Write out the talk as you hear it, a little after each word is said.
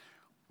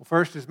Well,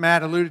 first, as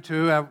Matt alluded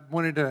to, I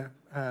wanted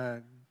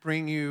to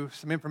bring you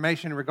some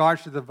information in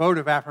regards to the vote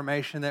of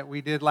affirmation that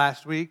we did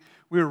last week.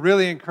 We were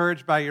really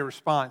encouraged by your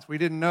response. We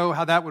didn't know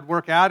how that would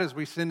work out as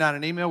we send out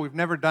an email. We've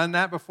never done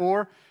that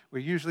before.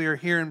 We usually are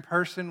here in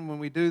person when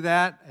we do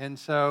that. And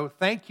so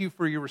thank you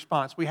for your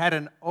response. We had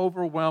an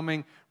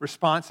overwhelming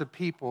response of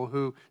people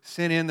who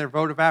sent in their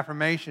vote of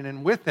affirmation.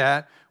 And with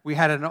that, we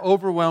had an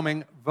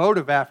overwhelming vote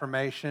of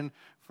affirmation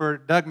for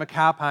Doug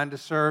McAlpine to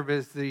serve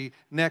as the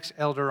next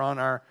elder on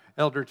our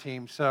elder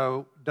team.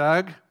 So,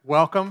 Doug,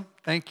 welcome.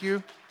 Thank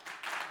you.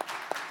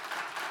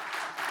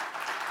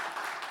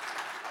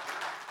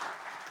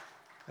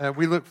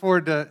 We look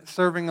forward to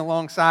serving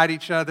alongside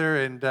each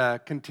other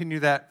and continue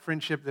that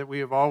friendship that we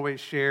have always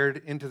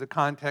shared into the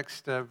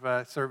context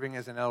of serving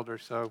as an elder.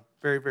 So,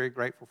 very, very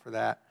grateful for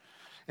that.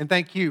 And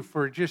thank you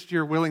for just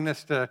your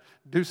willingness to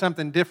do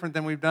something different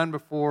than we've done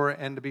before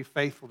and to be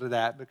faithful to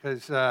that,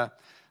 because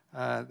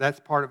that's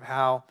part of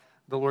how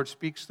the Lord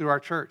speaks through our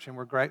church, and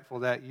we're grateful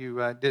that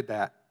you did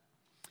that.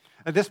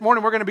 This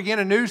morning, we're going to begin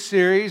a new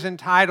series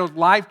entitled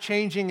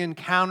Life-Changing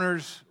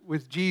Encounters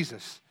with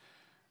Jesus.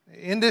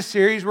 In this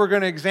series, we're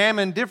going to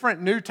examine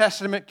different New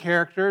Testament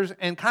characters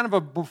and kind of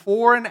a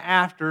before and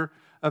after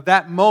of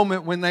that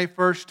moment when they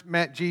first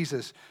met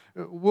Jesus.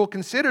 We'll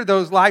consider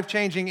those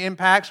life-changing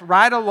impacts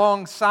right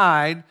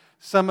alongside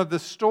some of the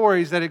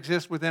stories that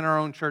exist within our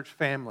own church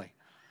family.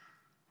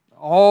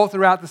 All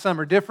throughout the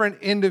summer,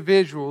 different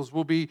individuals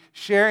will be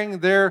sharing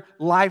their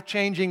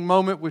life-changing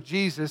moment with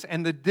Jesus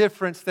and the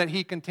difference that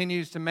He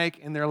continues to make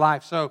in their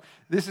life. So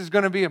this is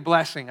going to be a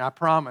blessing, I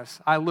promise.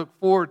 I look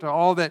forward to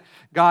all that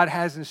God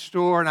has in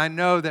store, and I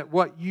know that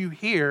what you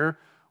hear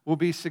will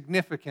be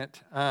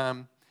significant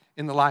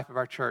in the life of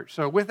our church.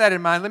 So with that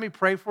in mind, let me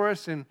pray for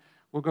us, and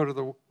we'll go to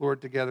the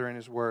Lord together in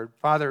His Word.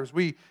 Father, as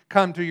we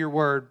come to Your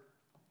Word,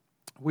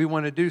 we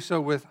want to do so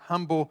with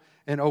humble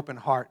and open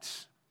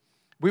hearts.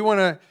 We want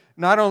to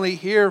not only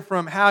hear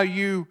from how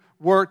you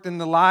worked in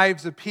the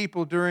lives of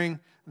people during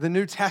the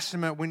New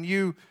Testament when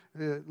you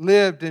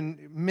lived and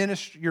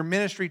your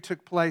ministry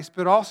took place,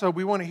 but also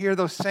we want to hear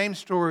those same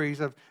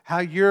stories of how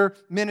your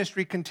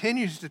ministry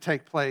continues to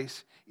take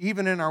place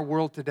even in our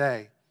world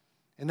today,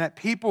 and that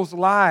people's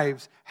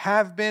lives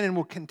have been and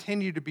will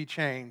continue to be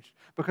changed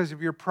because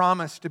of your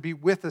promise to be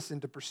with us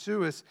and to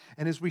pursue us,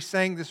 and as we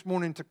sang this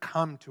morning, to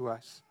come to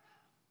us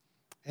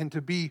and to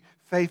be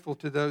faithful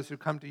to those who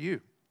come to you.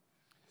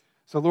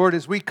 So, Lord,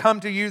 as we come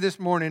to you this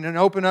morning and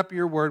open up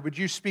your word, would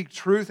you speak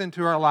truth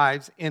into our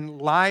lives in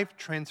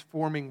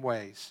life-transforming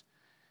ways?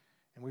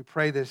 And we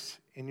pray this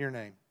in your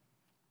name.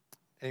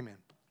 Amen.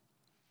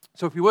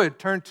 So if you would,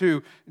 turn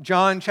to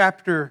John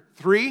chapter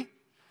 3.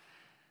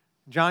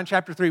 John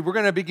chapter 3. We're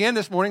going to begin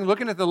this morning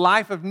looking at the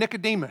life of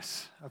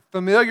Nicodemus. A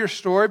familiar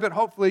story, but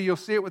hopefully you'll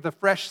see it with a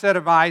fresh set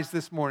of eyes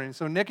this morning.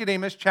 So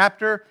Nicodemus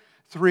chapter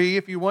 3,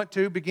 if you want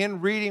to,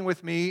 begin reading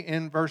with me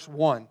in verse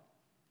 1.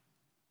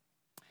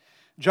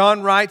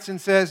 John writes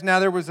and says, "Now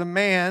there was a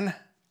man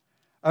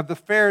of the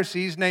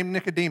Pharisees named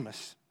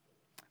Nicodemus,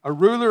 a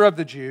ruler of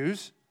the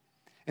Jews.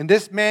 And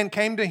this man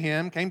came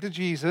to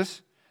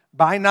Jesus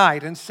by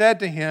night and said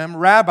to him,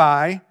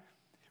 'Rabbi,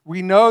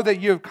 we know that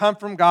you have come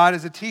from God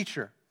as a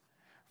teacher.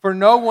 For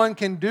no one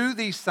can do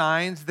these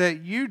signs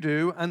that you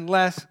do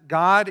unless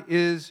God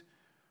is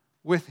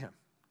with him.'"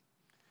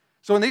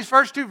 So in these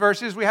first two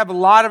verses, we have a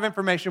lot of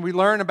information. We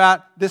learn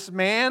about this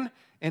man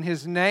and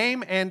his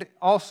name and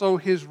also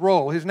his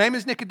role. His name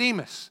is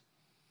Nicodemus.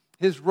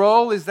 His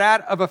role is that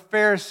of a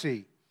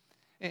Pharisee.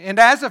 And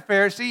as a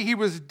Pharisee, he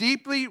was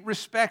deeply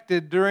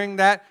respected during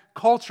that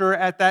culture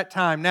at that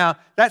time. Now,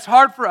 that's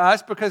hard for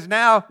us because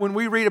now when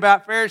we read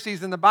about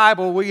Pharisees in the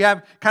Bible, we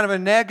have kind of a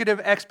negative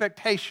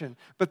expectation.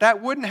 But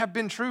that wouldn't have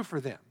been true for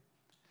them.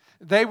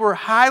 They were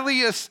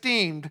highly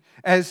esteemed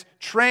as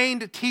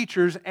trained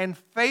teachers and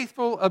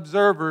faithful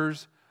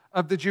observers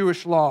of the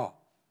Jewish law.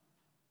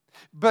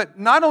 But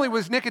not only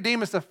was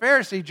Nicodemus a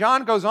Pharisee,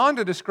 John goes on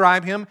to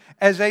describe him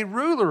as a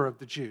ruler of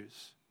the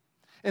Jews.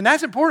 And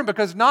that's important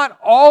because not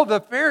all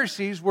the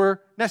Pharisees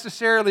were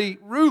necessarily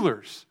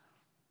rulers.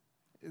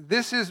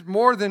 This is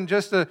more than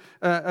just a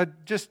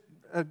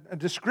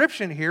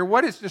description here.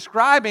 What it's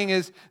describing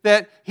is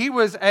that he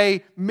was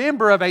a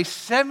member of a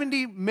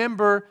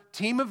 70-member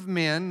team of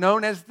men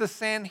known as the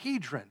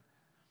Sanhedrin.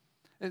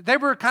 They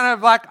were kind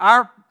of like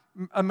our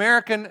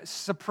American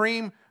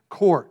Supreme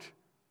Court.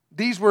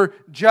 These were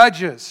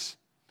judges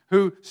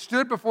who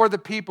stood before the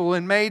people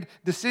and made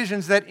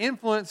decisions that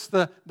influenced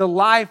the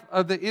life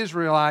of the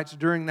Israelites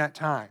during that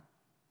time.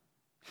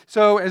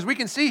 So as we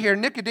can see here,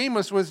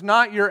 Nicodemus was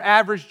not your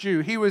average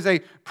Jew. He was a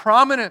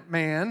prominent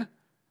man,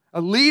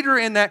 a leader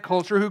in that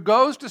culture who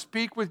goes to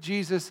speak with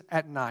Jesus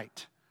at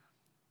night.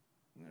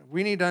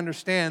 We need to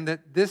understand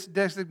that this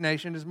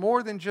designation is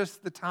more than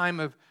just the time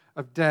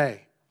of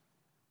day.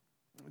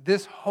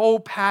 This whole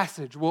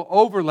passage will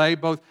overlay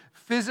both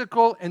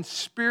physical and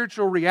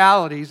spiritual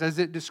realities as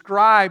it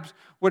describes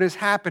what is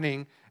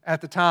happening at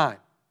the time.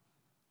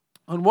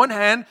 On one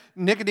hand,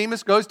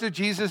 Nicodemus goes to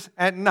Jesus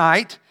at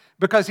night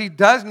because he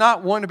does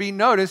not want to be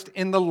noticed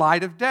in the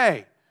light of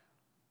day.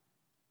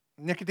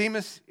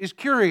 Nicodemus is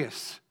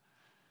curious,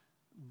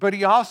 but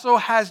he also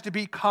has to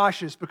be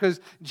cautious because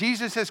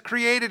Jesus has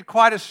created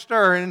quite a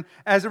stir, and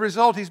as a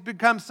result, he's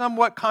become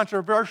somewhat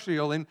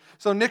controversial. And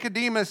so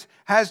Nicodemus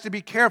has to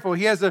be careful.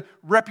 He has a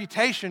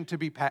reputation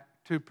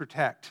to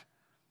protect.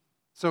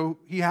 So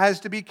he has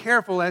to be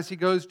careful as he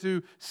goes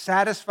to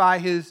satisfy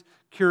his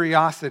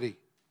curiosity.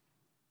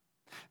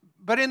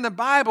 But in the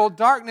Bible,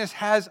 darkness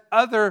has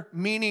other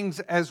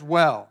meanings as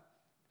well.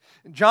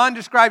 John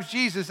describes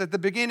Jesus at the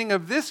beginning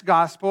of this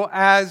gospel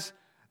as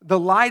the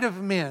light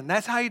of men.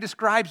 That's how he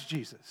describes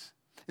Jesus.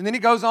 And then he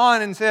goes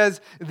on and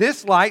says,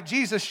 this light,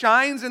 Jesus,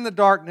 shines in the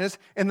darkness,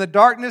 and the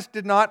darkness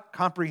did not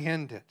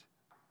comprehend it.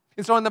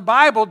 And so in the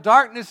Bible,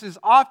 darkness is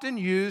often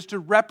used to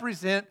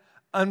represent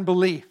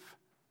unbelief.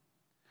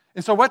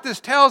 And so what this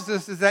tells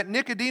us is that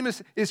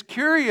Nicodemus is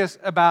curious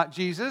about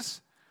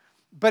Jesus,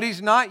 but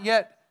he's not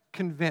yet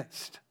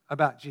convinced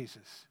about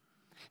Jesus.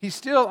 He's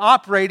still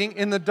operating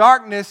in the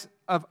darkness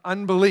of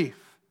unbelief.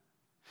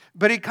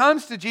 But he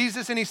comes to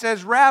Jesus and he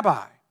says,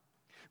 Rabbi,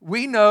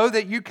 we know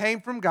that you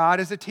came from God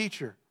as a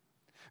teacher.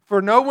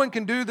 For no one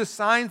can do the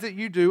signs that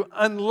you do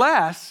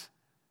unless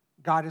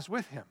God is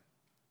with him.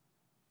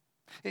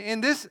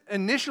 In this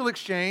initial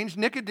exchange,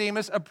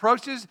 Nicodemus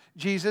approaches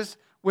Jesus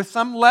with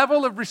some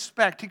level of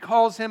respect. He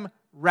calls him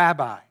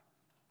Rabbi.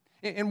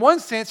 In one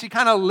sense, he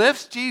kind of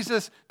lifts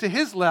Jesus to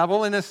his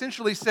level and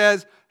essentially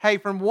says, hey,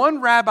 from one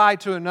rabbi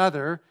to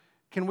another,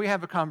 can we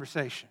have a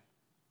conversation?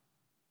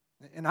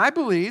 And I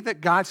believe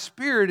that God's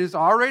Spirit is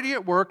already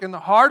at work in the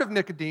heart of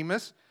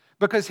Nicodemus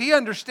because he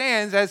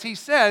understands, as he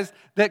says,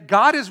 that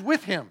God is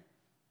with him.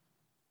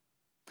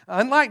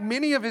 Unlike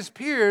many of his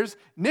peers,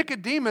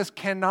 Nicodemus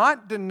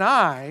cannot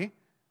deny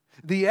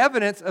the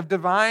evidence of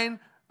divine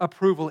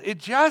approval. It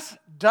just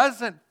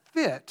doesn't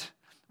fit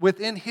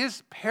within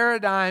his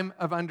paradigm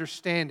of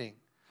understanding.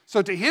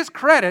 So to his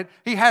credit,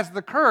 he has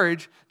the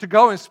courage to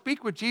go and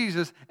speak with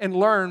Jesus and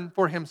learn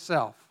for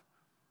himself.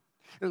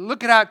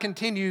 Look at how it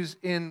continues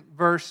in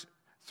verse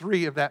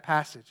 3 of that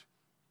passage.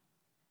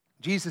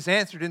 Jesus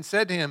answered and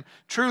said to him,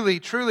 truly,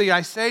 truly,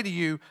 I say to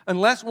you,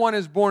 unless one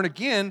is born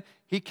again,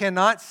 he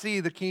cannot see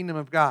the kingdom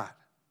of God.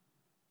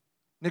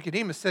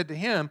 Nicodemus said to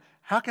him,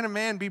 how can a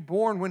man be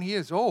born when he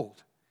is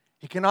old?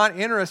 He cannot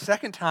enter a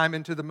second time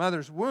into the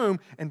mother's womb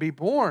and be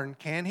born,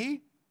 can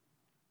he?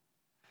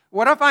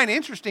 What I find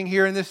interesting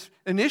here in this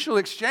initial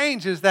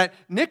exchange is that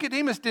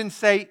Nicodemus didn't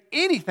say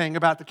anything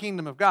about the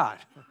kingdom of God,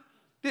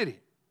 did he?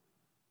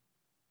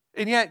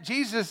 And yet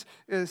Jesus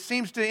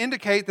seems to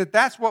indicate that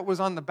that's what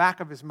was on the back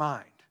of his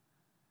mind.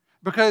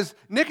 Because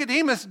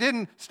Nicodemus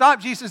didn't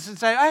stop Jesus and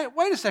say, hey,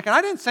 wait a second,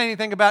 I didn't say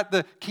anything about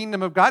the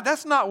kingdom of God.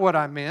 That's not what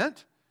I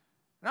meant.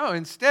 No,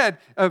 instead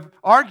of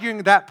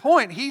arguing that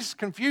point, he's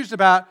confused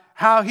about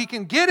how he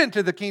can get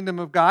into the kingdom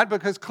of God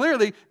because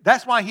clearly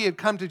that's why he had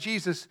come to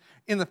Jesus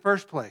in the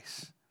first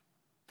place.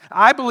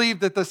 I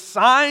believe that the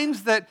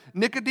signs that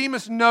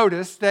Nicodemus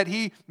noticed that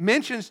he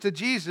mentions to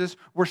Jesus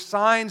were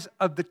signs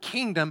of the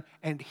kingdom,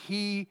 and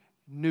he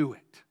knew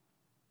it.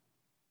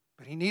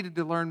 But he needed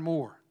to learn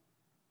more.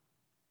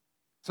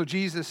 So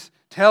Jesus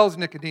tells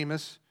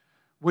Nicodemus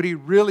what he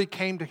really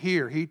came to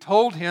hear. He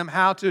told him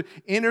how to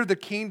enter the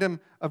kingdom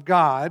of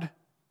God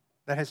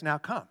that has now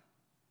come.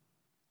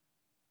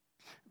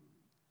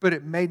 But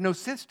it made no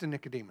sense to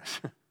Nicodemus.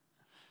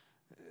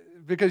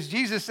 Because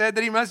Jesus said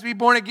that he must be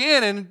born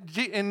again.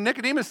 And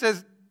Nicodemus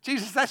says,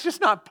 Jesus, that's just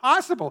not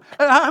possible.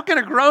 How can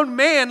a grown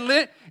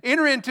man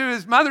enter into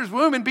his mother's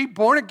womb and be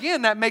born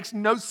again? That makes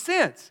no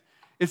sense.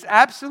 It's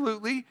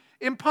absolutely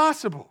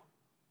impossible.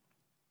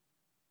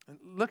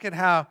 Look at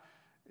how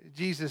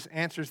Jesus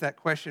answers that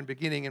question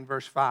beginning in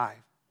verse 5.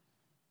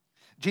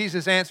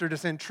 Jesus answered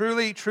us, and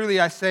truly, truly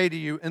I say to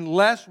you,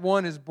 unless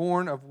one is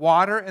born of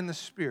water and the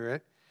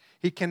Spirit,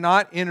 he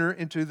cannot enter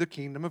into the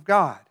kingdom of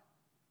God.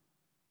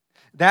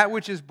 That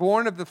which is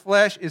born of the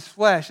flesh is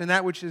flesh, and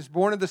that which is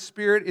born of the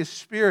Spirit is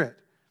spirit.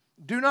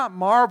 Do not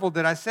marvel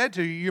that I said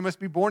to you, you must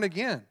be born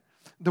again.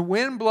 The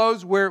wind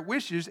blows where it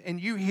wishes,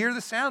 and you hear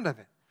the sound of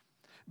it,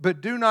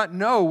 but do not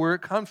know where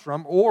it comes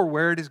from or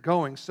where it is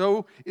going.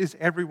 So is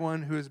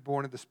everyone who is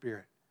born of the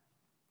Spirit.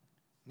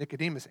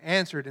 Nicodemus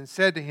answered and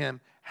said to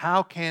him,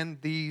 how can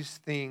these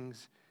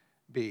things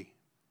be?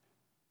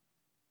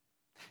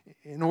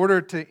 In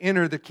order to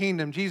enter the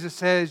kingdom, Jesus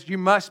says, you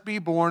must be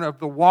born of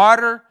the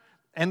water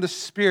and the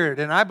Spirit.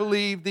 And I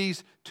believe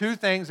these two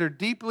things are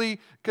deeply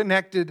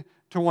connected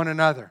to one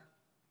another.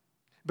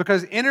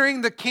 Because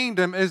entering the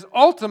kingdom is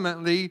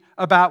ultimately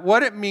about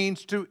what it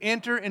means to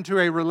enter into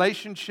a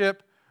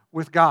relationship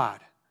with God.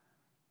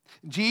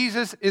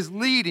 Jesus is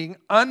leading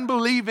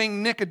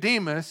unbelieving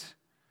Nicodemus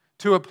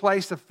to a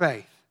place of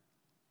faith.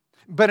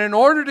 But in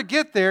order to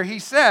get there, he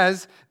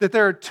says that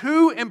there are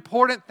two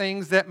important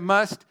things that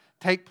must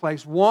take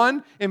place.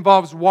 One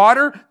involves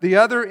water, the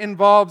other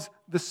involves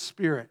the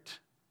Spirit.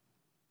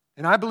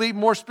 And I believe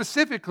more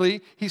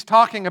specifically, he's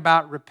talking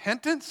about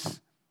repentance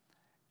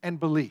and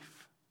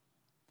belief.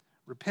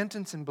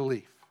 Repentance and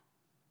belief.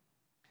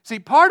 See,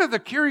 part of the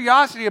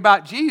curiosity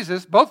about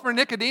Jesus, both for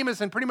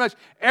Nicodemus and pretty much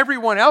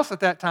everyone else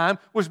at that time,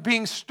 was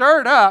being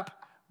stirred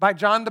up by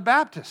John the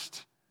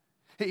Baptist.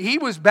 He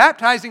was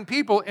baptizing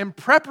people in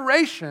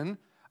preparation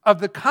of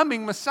the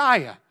coming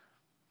Messiah.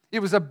 It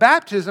was a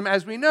baptism,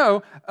 as we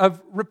know,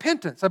 of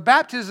repentance, a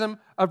baptism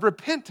of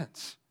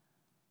repentance,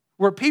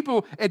 where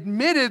people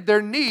admitted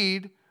their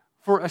need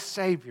for a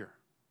Savior.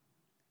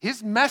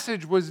 His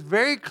message was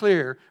very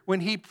clear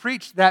when he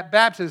preached that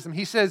baptism.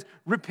 He says,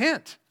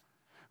 repent,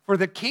 for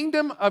the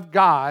kingdom of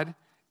God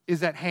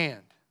is at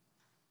hand.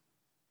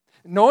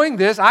 Knowing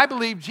this, I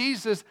believe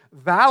Jesus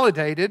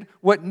validated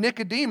what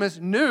Nicodemus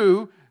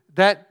knew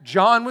that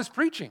John was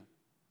preaching.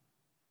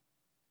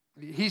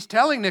 He's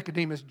telling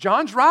Nicodemus,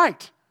 John's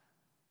right.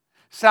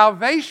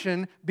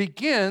 Salvation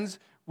begins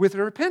with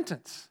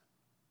repentance.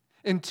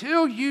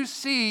 Until you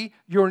see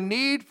your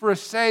need for a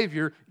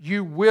Savior,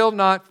 you will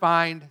not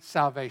find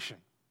salvation.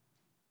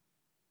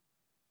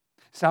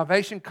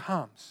 Salvation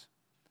comes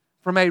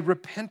from a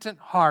repentant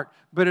heart,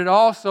 but it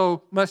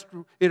also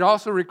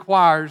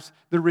requires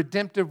the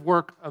redemptive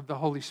work of the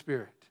Holy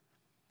Spirit.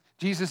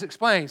 Jesus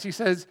explains, he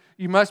says,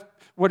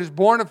 what is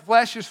born of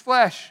flesh is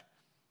flesh.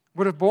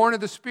 What is born of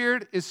the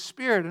Spirit is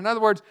spirit. In other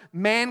words,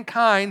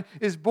 mankind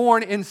is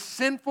born in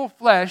sinful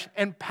flesh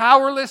and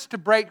powerless to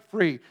break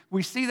free.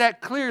 We see that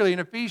clearly in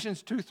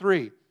Ephesians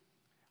 2:3,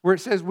 where it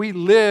says we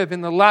live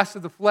in the lust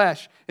of the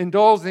flesh,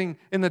 indulging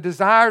in the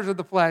desires of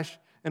the flesh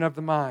and of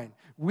the mind.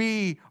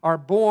 We are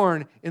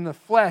born in the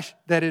flesh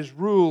that is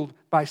ruled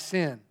by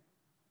sin.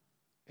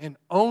 And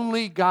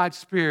only God's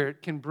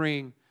Spirit can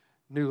bring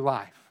new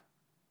life.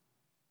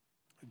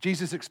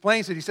 Jesus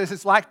explains it. He says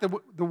it's like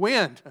the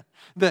wind.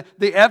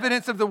 The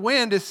evidence of the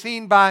wind is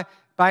seen by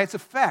its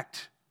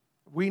effect.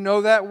 We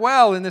know that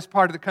well in this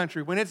part of the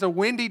country. When it's a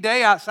windy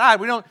day outside,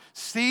 we don't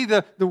see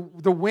the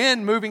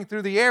wind moving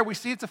through the air. We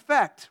see its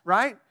effect,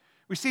 right?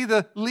 We see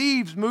the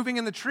leaves moving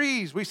in the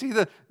trees. We see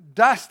the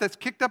dust that's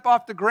kicked up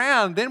off the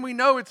ground. Then we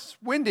know it's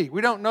windy.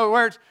 We don't know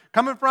where it's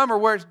coming from or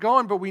where it's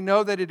going, but we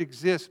know that it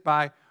exists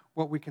by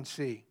what we can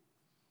see.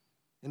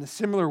 In a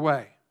similar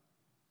way,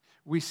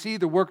 we see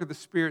the work of the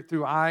Spirit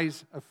through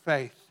eyes of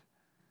faith.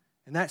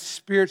 And that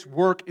Spirit's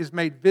work is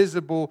made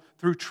visible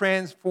through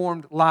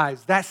transformed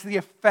lives. That's the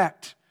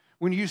effect.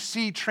 When you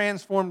see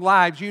transformed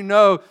lives, you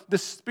know the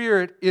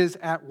Spirit is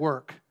at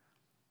work.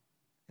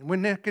 And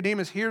when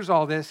Nicodemus hears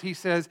all this, he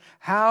says,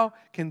 how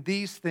can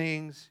these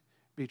things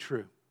be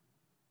true?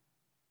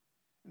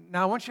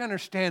 Now, I want you to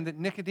understand that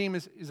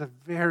Nicodemus is a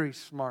very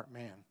smart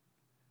man.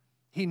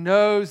 He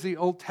knows the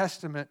Old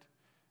Testament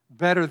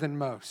better than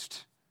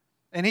most.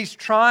 And he's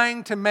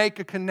trying to make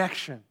a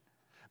connection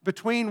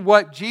between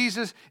what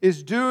Jesus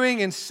is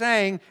doing and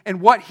saying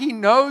and what he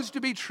knows to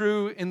be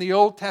true in the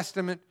Old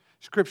Testament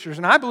Scriptures.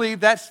 And I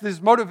believe that's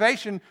his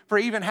motivation for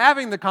even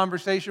having the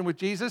conversation with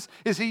Jesus,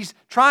 is he's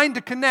trying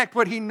to connect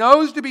what he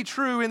knows to be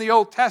true in the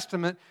Old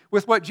Testament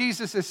with what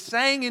Jesus is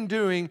saying and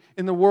doing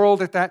in the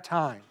world at that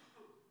time.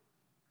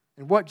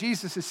 And what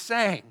Jesus is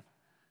saying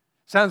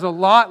sounds a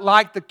lot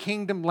like the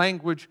kingdom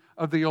language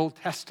of the Old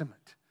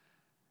Testament.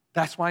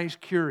 That's why he's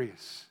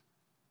curious.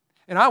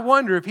 And I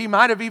wonder if he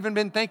might have even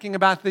been thinking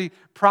about the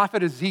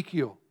prophet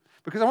Ezekiel.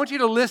 Because I want you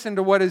to listen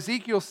to what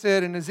Ezekiel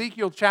said in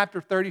Ezekiel chapter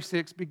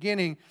 36,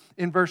 beginning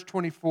in verse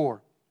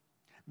 24.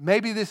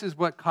 Maybe this is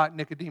what caught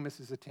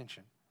Nicodemus'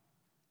 attention,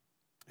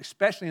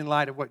 especially in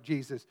light of what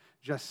Jesus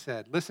just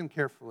said. Listen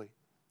carefully.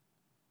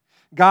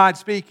 God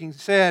speaking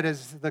said,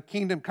 as the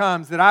kingdom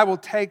comes, that I will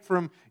take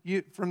from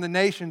you from the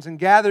nations and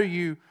gather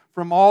you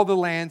from all the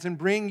lands and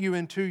bring you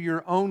into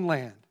your own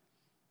land.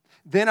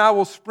 Then I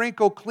will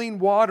sprinkle clean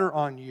water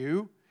on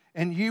you,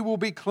 and you will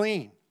be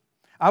clean.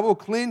 I will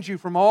cleanse you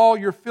from all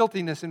your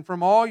filthiness and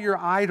from all your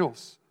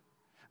idols.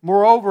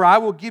 Moreover, I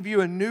will give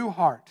you a new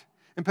heart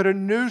and put a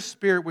new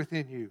spirit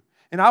within you.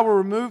 And I will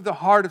remove the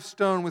heart of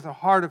stone with a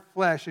heart of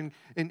flesh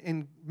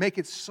and make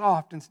it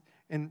soft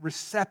and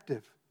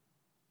receptive.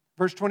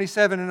 Verse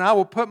 27, and I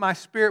will put my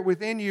spirit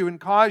within you and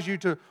cause you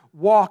to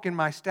walk in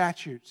my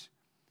statutes.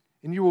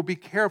 And you will be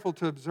careful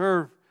to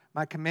observe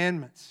my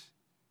commandments.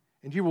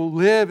 And you will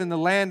live in the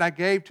land I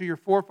gave to your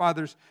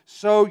forefathers,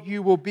 so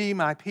you will be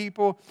my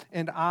people,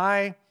 and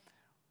I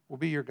will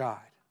be your God.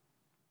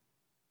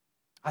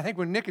 I think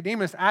when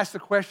Nicodemus asked the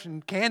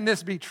question, can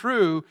this be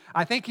true?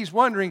 I think he's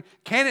wondering,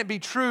 can it be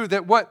true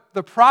that what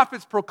the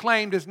prophets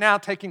proclaimed is now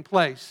taking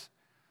place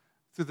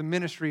through the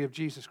ministry of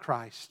Jesus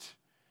Christ?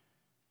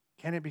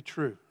 Can it be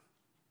true?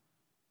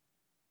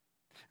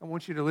 I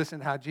want you to listen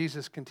to how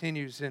Jesus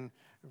continues in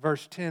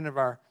verse 10 of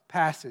our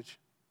passage.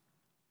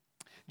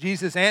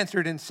 Jesus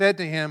answered and said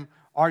to him,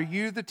 are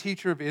you the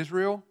teacher of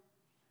Israel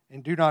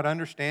and do not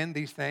understand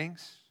these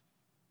things?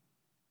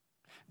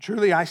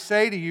 Truly I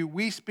say to you,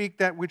 we speak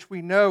that which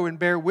we know and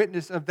bear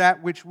witness of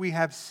that which we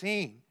have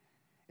seen,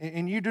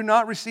 and you do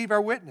not receive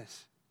our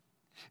witness.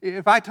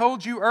 If I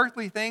told you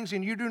earthly things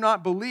and you do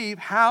not believe,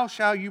 how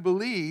shall you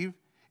believe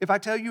if I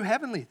tell you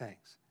heavenly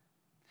things?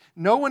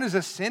 No one has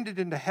ascended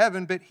into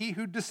heaven but he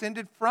who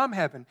descended from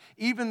heaven,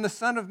 even the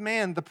Son of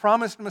Man, the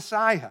promised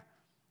Messiah.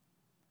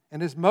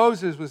 And as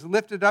Moses was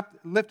lifted up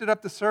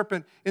the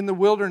serpent in the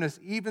wilderness,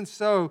 even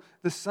so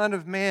the Son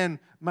of Man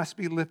must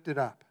be lifted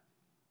up,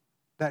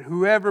 that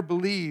whoever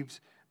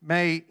believes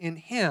may in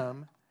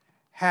him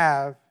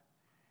have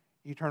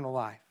eternal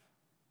life.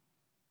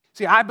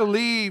 See, I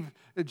believe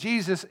that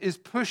Jesus is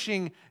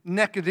pushing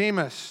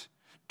Nicodemus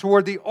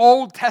toward the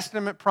Old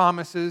Testament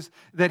promises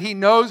that he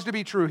knows to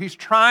be true. He's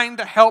trying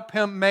to help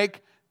him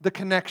make the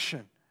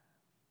connection.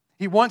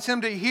 He wants him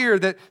to hear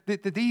that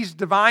these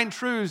divine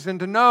truths and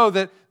to know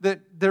that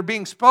they're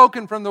being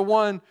spoken from the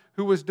one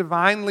who was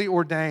divinely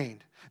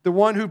ordained, the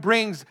one who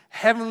brings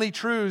heavenly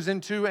truths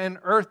into an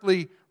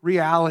earthly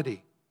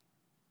reality,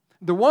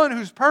 the one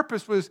whose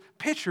purpose was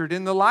pictured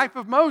in the life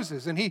of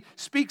Moses. And he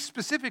speaks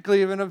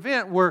specifically of an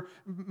event where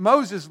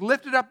Moses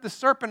lifted up the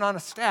serpent on a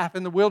staff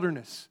in the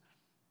wilderness.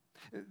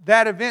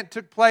 That event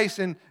took place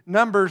in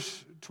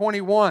Numbers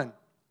 21.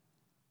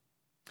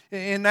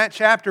 In that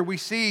chapter, we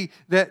see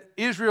that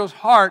Israel's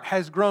heart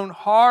has grown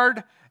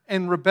hard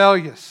and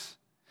rebellious.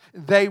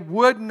 They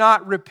would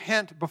not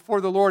repent before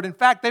the Lord. In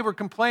fact, they were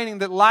complaining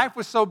that life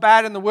was so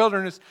bad in the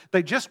wilderness,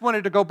 they just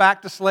wanted to go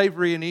back to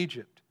slavery in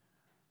Egypt.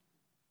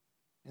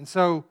 And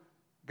so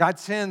God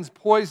sends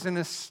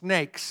poisonous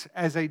snakes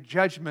as a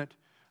judgment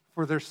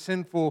for their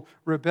sinful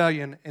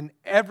rebellion. And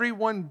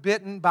everyone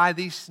bitten by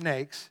these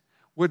snakes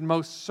would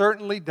most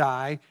certainly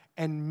die,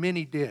 and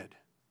many did.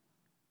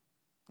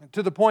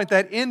 To the point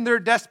that in their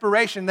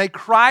desperation, they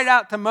cried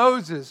out to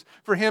Moses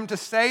for him to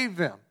save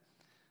them.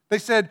 They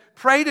said,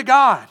 "Pray to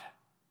God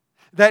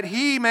that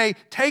he may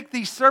take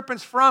these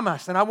serpents from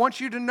us." And I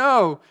want you to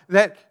know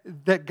that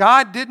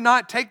God did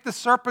not take the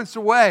serpents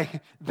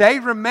away. They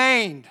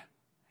remained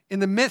in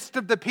the midst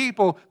of the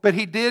people, but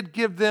he did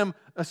give them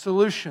a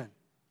solution.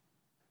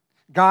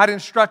 God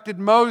instructed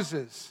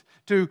Moses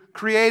to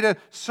create a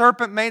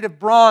serpent made of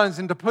bronze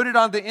and to put it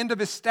on the end of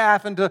his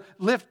staff and to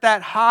lift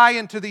that high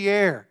into the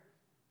air,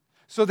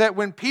 so that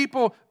when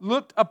people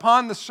looked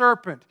upon the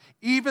serpent,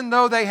 even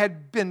though they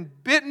had been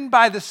bitten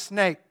by the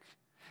snake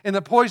and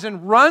the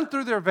poison run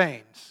through their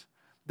veins,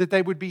 that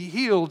they would be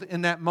healed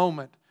in that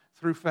moment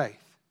through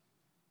faith.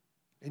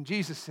 And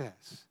Jesus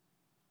says,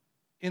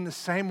 in the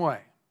same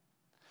way,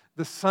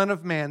 the Son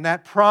of Man,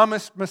 that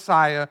promised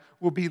Messiah,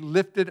 will be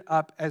lifted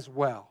up as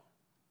well.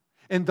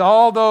 And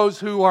all those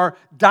who are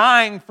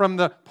dying from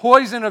the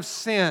poison of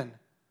sin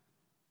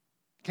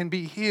can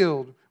be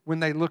healed when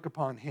they look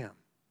upon him.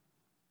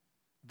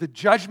 The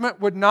judgment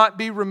would not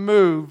be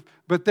removed,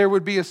 but there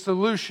would be a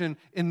solution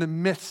in the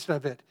midst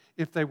of it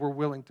if they were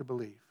willing to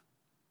believe.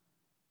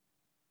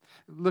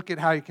 Look at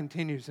how he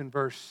continues in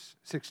verse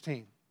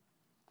 16.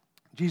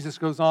 Jesus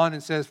goes on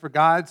and says, "For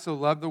God so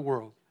loved the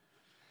world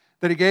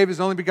that he gave his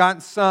only begotten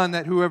Son,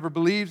 that whoever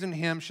believes in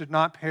him should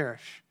not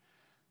perish,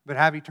 but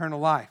have eternal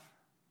life.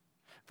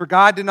 For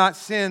God did not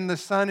send the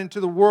Son into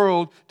the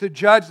world to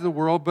judge the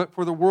world, but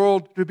for the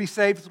world to be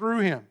saved through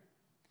him.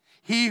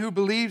 He who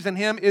believes in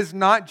him is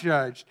not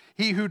judged.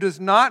 He who does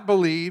not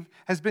believe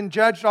has been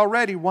judged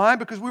already." Why?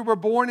 Because we were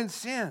born in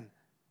sin.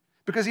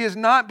 Because he has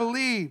not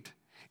believed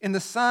in the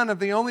Son of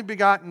the only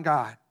begotten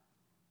God.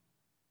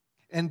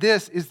 And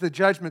this is the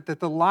judgment, that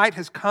the light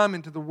has come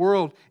into the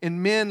world,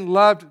 and men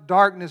loved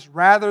darkness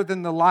rather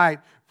than the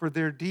light, for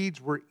their deeds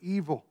were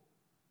evil.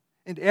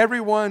 And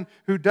everyone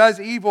who does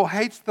evil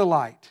hates the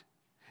light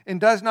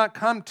and does not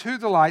come to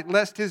the light,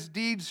 lest his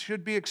deeds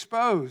should be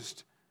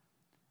exposed.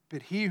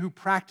 But he who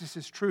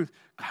practices truth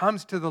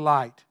comes to the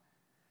light,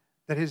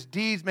 that his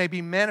deeds may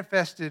be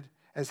manifested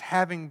as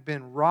having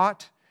been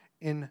wrought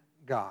in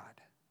God.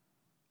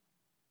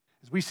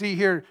 As we see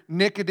here,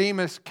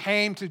 Nicodemus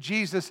came to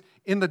Jesus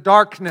in the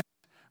darkness,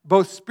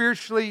 both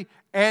spiritually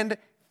and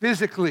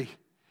physically.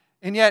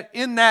 And yet,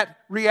 in that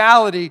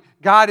reality,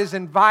 God is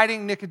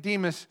inviting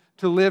Nicodemus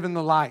to live in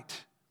the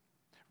light.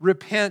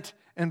 Repent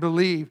and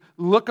believe.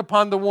 Look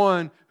upon the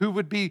one who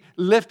would be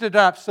lifted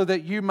up so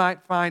that you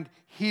might find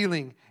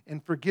healing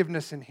and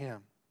forgiveness in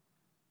him.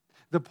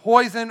 The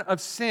poison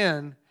of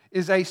sin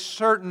is a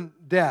certain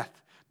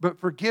death, but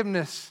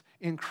forgiveness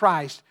in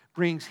Christ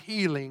brings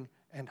healing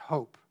and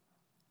hope.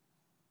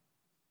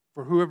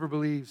 For whoever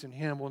believes in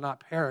him will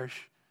not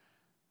perish,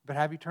 but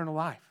have eternal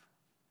life.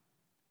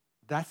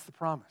 That's the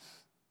promise.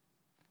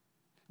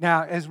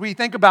 Now, as we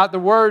think about the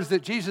words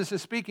that Jesus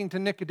is speaking to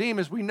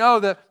Nicodemus, we know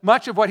that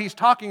much of what he's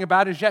talking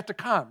about is yet to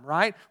come,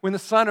 right? When the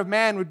Son of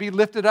Man would be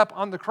lifted up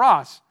on the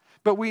cross.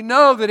 But we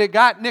know that it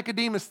got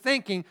Nicodemus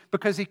thinking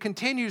because he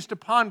continues to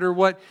ponder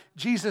what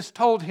Jesus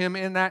told him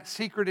in that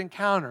secret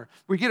encounter.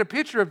 We get a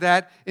picture of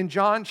that in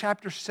John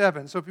chapter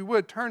 7. So if you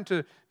would, turn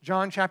to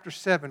John chapter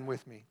 7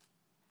 with me.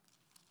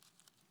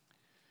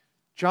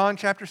 John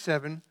chapter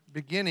 7,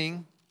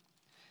 beginning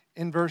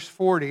in verse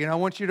 40. And I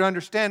want you to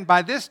understand,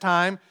 by this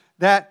time,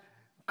 that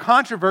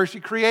controversy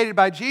created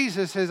by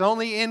Jesus has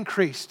only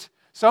increased.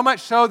 So much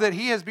so that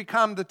he has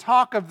become the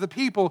talk of the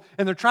people,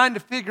 and they're trying to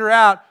figure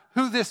out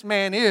who this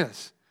man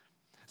is.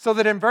 So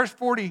that in verse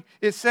 40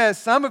 it says,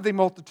 "Some of the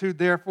multitude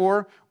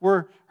therefore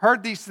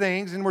heard these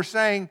things and were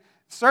saying,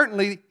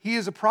 'Certainly he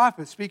is a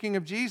prophet,'" speaking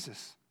of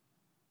Jesus.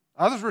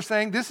 Others were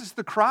saying, this is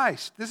the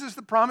Christ. This is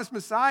the promised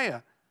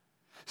Messiah.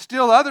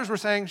 Still others were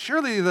saying,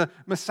 surely the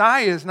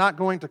Messiah is not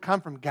going to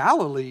come from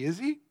Galilee, is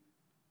he?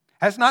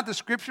 Has not the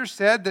Scripture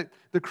said that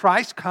the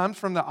Christ comes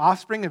from the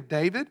offspring of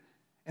David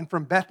and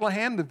from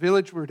Bethlehem, the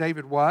village where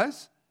David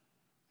was?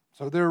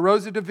 So there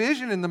arose a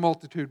division in the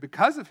multitude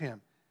because of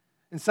him.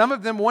 And some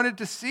of them wanted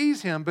to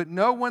seize him, but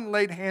no one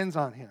laid hands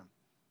on him.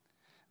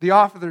 The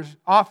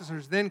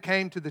officers then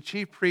came to the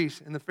chief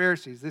priests and the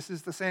Pharisees. This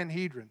is the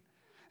Sanhedrin.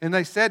 And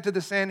they said to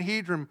the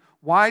Sanhedrin,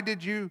 why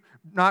did you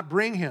not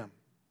bring him?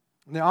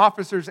 And the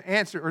officers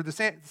answered, or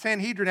the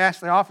Sanhedrin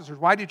asked the officers,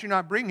 why did you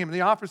not bring him? And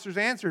the officers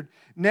answered,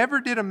 never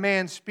did a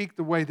man speak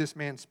the way this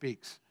man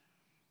speaks.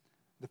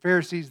 The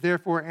Pharisees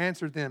therefore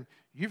answered them,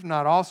 you've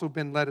not also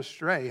been led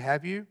astray,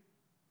 have you?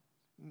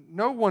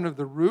 No one of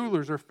the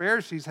rulers or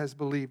Pharisees has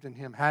believed in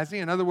him, has he?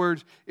 In other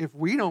words, if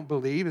we don't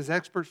believe as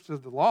experts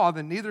of the law,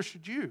 then neither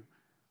should you.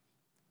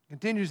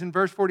 Continues in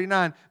verse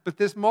 49, but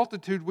this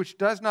multitude which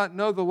does not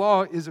know the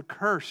law is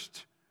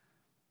accursed.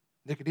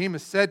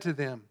 Nicodemus said to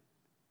them,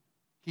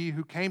 he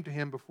who came to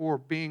him before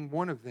being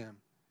one of them.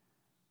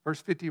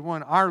 Verse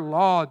 51, our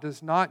law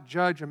does not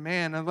judge a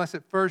man unless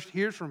it first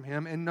hears from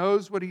him and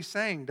knows what he's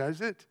saying,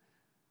 does it?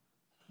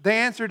 They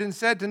answered and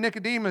said to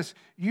Nicodemus,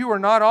 you are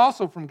not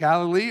also from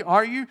Galilee,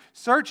 are you?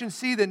 Search and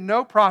see that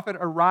no prophet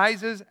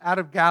arises out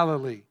of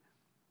Galilee.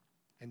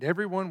 And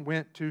everyone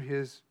went to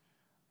his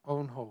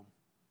own home.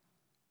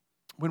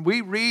 When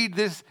we read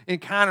this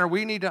encounter,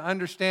 we need to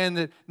understand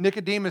that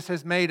Nicodemus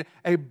has made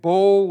a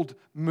bold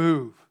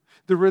move.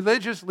 The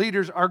religious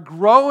leaders are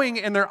growing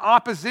in their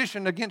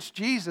opposition against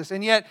Jesus,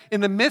 and yet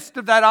in the midst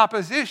of that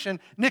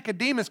opposition,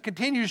 Nicodemus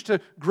continues to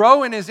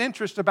grow in his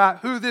interest about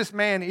who this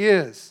man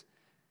is.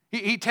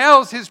 He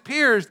tells his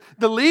peers,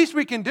 the least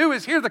we can do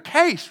is hear the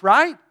case,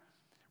 right?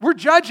 We're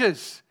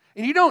judges,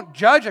 and you don't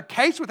judge a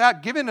case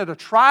without giving it a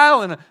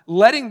trial and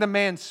letting the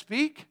man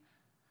speak.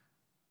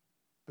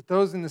 But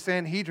those in the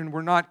Sanhedrin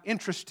were not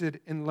interested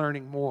in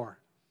learning more.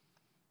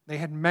 They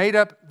had made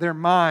up their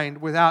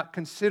mind without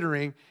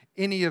considering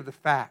any of the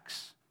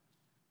facts.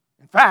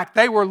 In fact,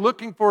 they were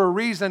looking for a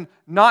reason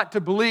not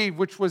to believe,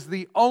 which was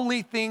the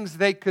only things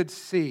they could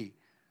see.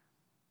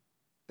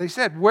 They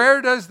said,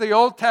 where does the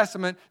Old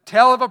Testament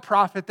tell of a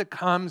prophet that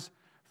comes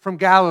from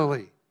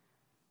Galilee?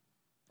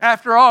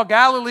 After all,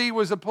 Galilee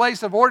was a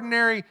place of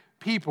ordinary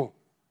people.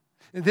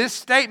 This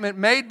statement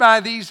made by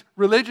these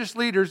religious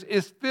leaders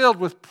is filled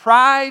with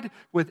pride,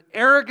 with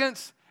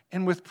arrogance,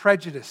 and with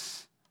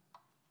prejudice.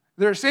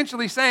 They're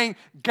essentially saying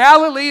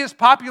Galilee is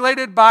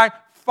populated by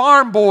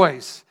farm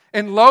boys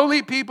and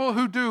lowly people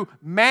who do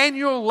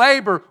manual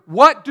labor.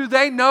 What do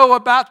they know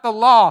about the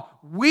law?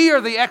 We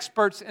are the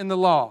experts in the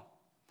law.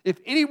 If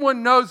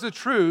anyone knows the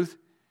truth,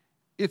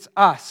 it's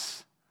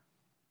us.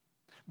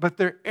 But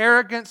their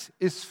arrogance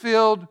is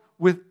filled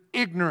with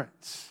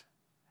ignorance,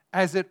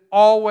 as it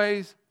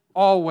always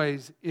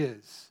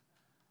is.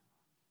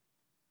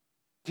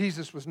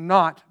 Jesus was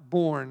not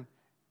born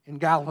in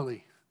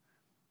Galilee.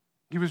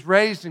 He was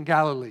raised in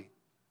Galilee.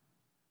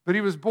 But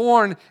he was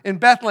born in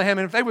Bethlehem.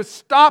 And if they would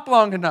stop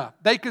long enough,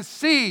 they could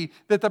see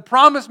that the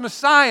promised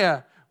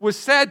Messiah was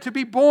said to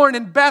be born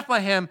in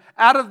Bethlehem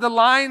out of the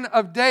line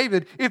of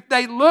David. If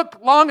they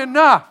looked long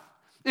enough,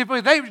 if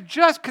they would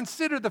just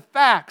consider the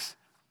facts,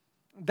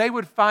 they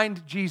would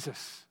find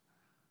Jesus.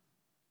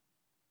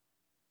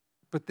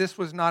 But this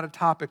was not a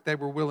topic they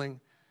were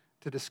willing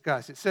to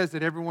discuss. It says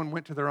that everyone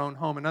went to their own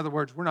home. In other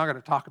words, we're not going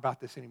to talk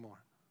about this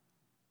anymore.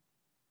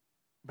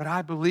 But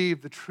I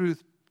believe the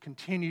truth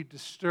continued to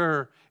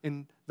stir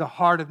in the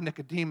heart of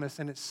Nicodemus,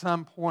 and at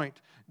some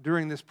point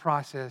during this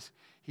process,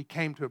 he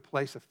came to a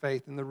place of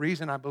faith. And the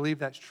reason I believe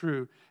that's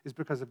true is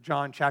because of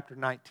John chapter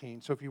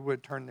 19. So if you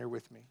would, turn there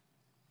with me.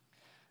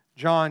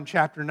 John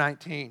chapter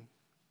 19.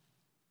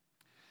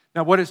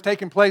 Now, what has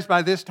taken place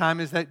by this time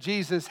is that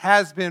Jesus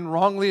has been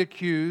wrongly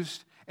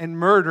accused and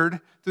murdered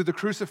through the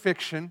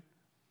crucifixion,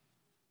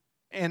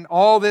 and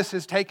all this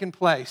has taken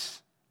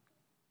place.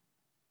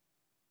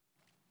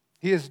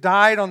 He has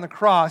died on the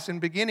cross,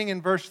 and beginning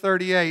in verse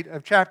 38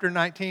 of chapter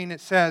 19,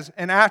 it says,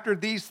 and after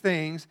these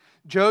things,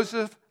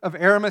 Joseph of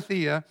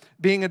Arimathea,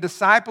 being a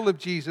disciple of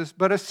Jesus,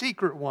 but a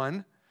secret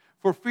one,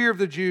 for fear of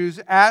the Jews,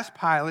 asked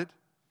Pilate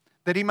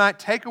that he might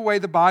take away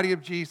the body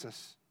of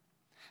Jesus.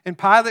 And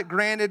Pilate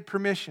granted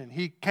permission.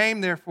 He came,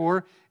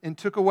 therefore, and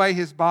took away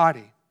his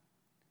body.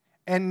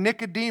 And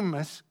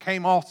Nicodemus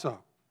came also,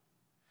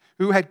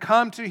 who had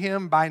come to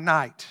him by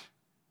night,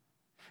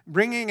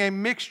 bringing a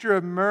mixture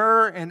of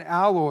myrrh and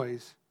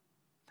aloes,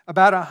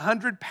 about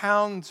 100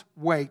 pounds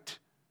weight,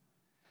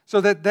 so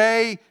that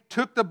they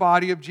took the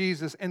body of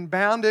Jesus and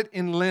bound it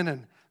in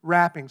linen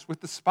wrappings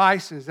with the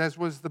spices, as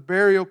was the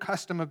burial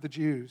custom of the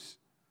Jews.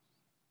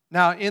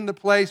 Now, in the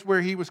place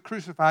where he was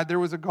crucified, there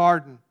was a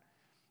garden,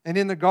 and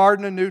in the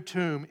garden a new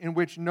tomb, in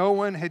which no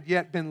one had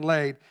yet been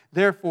laid.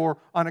 Therefore,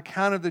 on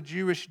account of the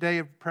Jewish day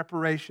of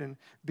preparation,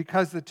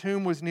 because the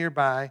tomb was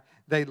nearby,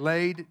 they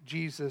laid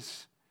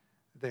Jesus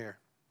there.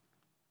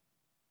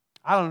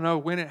 I don't know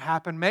when it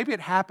happened. Maybe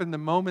it happened the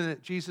moment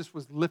that Jesus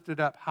was lifted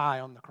up high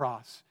on the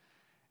cross.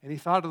 And he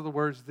thought of the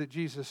words that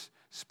Jesus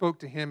spoke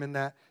to him in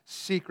that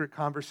secret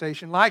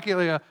conversation,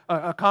 likely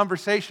a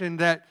conversation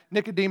that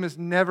Nicodemus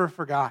never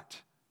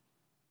forgot.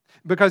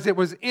 Because it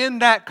was in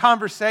that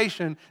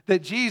conversation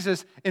that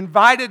Jesus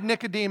invited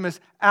Nicodemus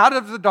out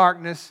of the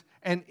darkness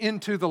and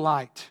into the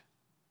light.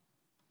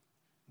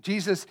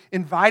 Jesus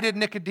invited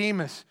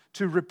Nicodemus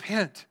to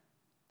repent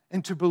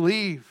and to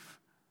believe.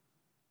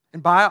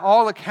 And by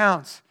all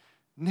accounts,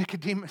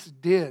 Nicodemus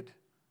did.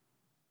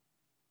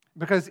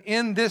 Because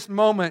in this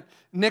moment,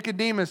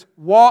 Nicodemus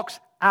walks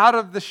out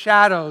of the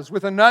shadows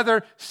with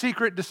another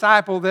secret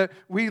disciple that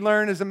we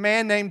learn is a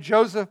man named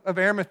Joseph of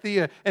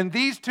Arimathea. And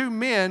these two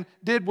men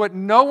did what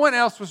no one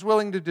else was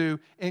willing to do,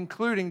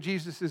 including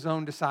Jesus'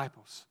 own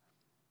disciples.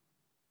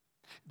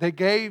 They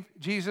gave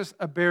Jesus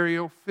a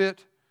burial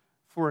fit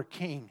for a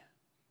king.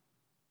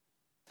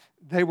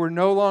 They were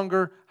no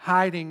longer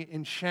hiding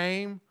in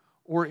shame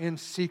or in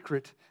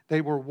secret. They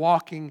were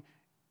walking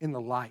in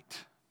the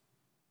light.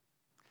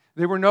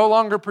 They were no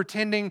longer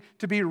pretending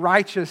to be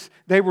righteous.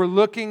 They were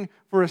looking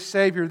for a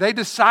Savior. They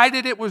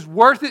decided it was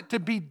worth it to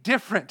be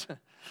different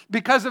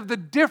because of the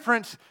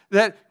difference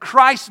that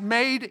Christ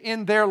made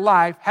in their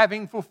life,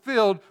 having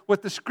fulfilled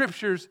what the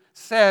Scriptures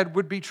said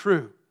would be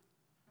true.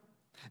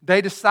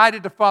 They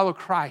decided to follow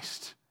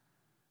Christ,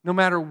 no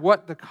matter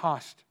what the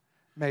cost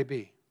may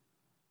be.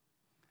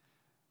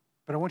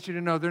 But I want you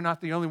to know they're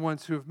not the only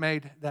ones who have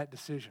made that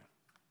decision.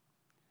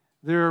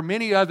 There are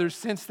many others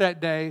since that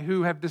day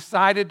who have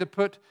decided to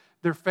put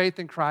their faith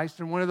in Christ.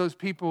 And one of those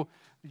people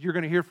you're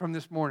going to hear from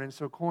this morning.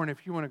 So, Corin,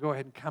 if you want to go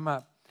ahead and come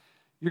up,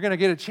 you're going to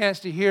get a chance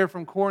to hear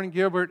from Corin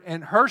Gilbert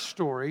and her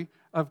story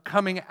of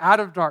coming out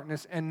of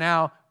darkness and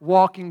now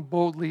walking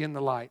boldly in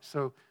the light.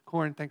 So,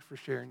 Corin, thanks for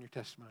sharing your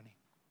testimony.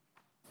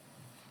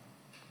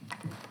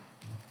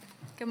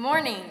 Good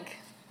morning.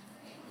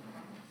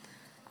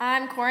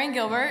 I'm Corin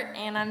Gilbert,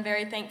 and I'm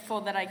very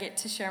thankful that I get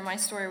to share my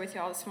story with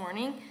y'all this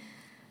morning.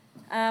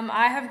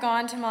 I have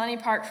gone to Melanie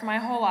Park for my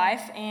whole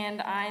life,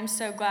 and I'm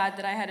so glad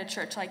that I had a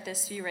church like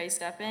this to be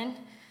raised up in.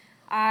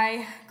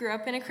 I grew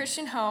up in a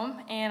Christian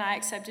home, and I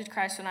accepted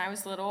Christ when I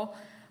was little.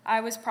 I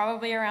was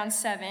probably around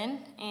 7,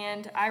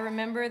 and I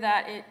remember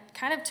that it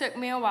kind of took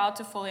me a while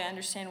to fully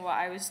understand what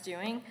I was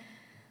doing.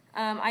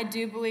 I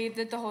do believe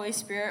that the Holy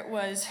Spirit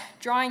was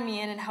drawing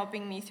me in and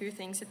helping me through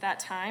things at that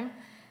time.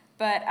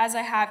 But as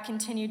I have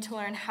continued to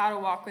learn how to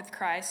walk with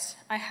Christ,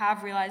 I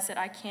have realized that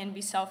I can be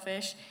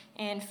selfish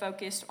and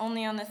focused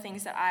only on the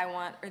things that I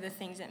want or the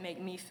things that make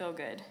me feel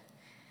good.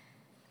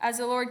 As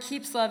the Lord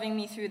keeps loving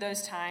me through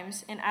those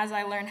times, and as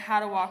I learn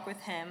how to walk with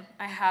Him,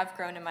 I have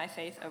grown in my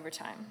faith over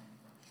time.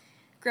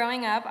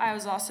 Growing up, I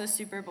was also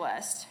super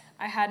blessed.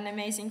 I had an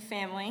amazing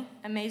family,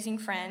 amazing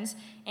friends,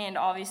 and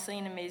obviously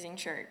an amazing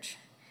church.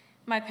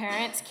 My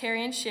parents,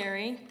 Carrie and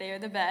Sherry, they are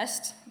the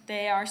best.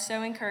 They are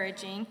so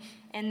encouraging,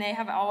 and they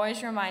have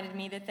always reminded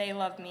me that they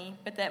love me,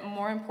 but that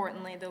more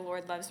importantly, the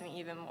Lord loves me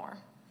even more.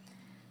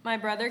 My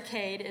brother,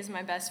 Cade, is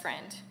my best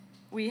friend.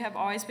 We have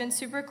always been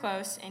super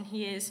close, and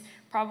he is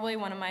probably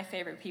one of my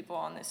favorite people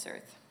on this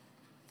earth.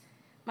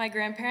 My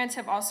grandparents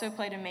have also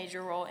played a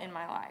major role in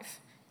my life.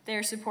 They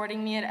are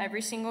supporting me at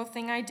every single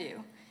thing I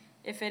do.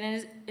 If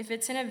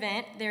it's an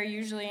event, they're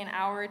usually an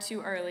hour or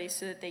two early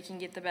so that they can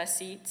get the best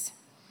seats.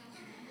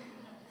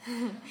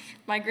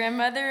 My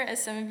grandmother,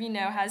 as some of you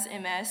know, has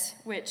MS,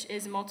 which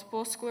is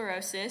multiple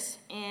sclerosis,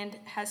 and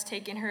has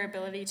taken her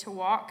ability to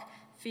walk,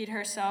 feed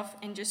herself,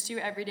 and just do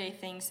everyday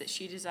things that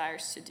she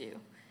desires to do.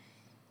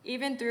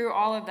 Even through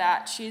all of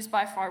that, she is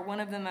by far one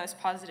of the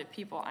most positive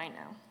people I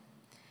know.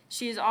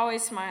 She is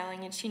always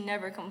smiling, and she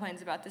never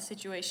complains about the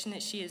situation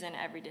that she is in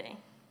every day.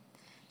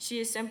 She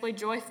is simply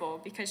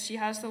joyful because she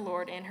has the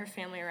Lord and her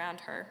family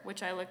around her,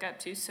 which I look up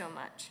to so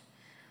much.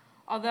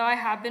 Although I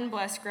have been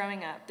blessed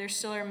growing up, there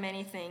still are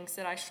many things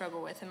that I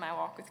struggle with in my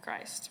walk with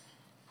Christ.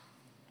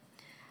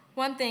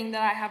 One thing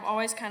that I have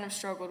always kind of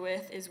struggled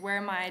with is where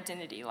my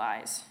identity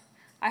lies.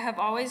 I have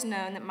always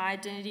known that my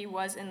identity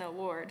was in the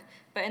Lord,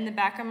 but in the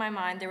back of my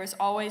mind, there was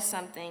always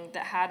something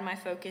that had my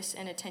focus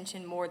and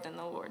attention more than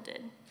the Lord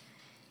did.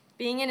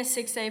 Being in a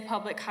 6A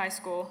public high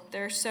school,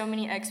 there are so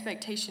many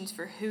expectations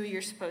for who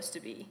you're supposed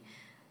to be.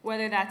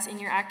 Whether that's in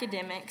your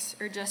academics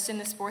or just in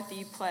the sport that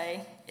you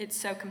play, it's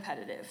so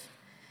competitive.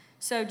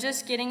 So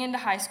just getting into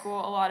high school,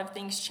 a lot of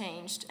things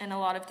changed and a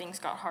lot of things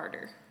got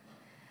harder.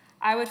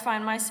 I would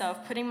find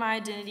myself putting my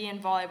identity in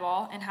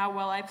volleyball and how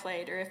well I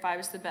played or if I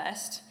was the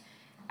best,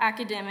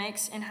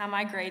 academics and how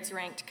my grades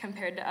ranked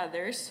compared to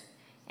others,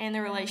 and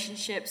the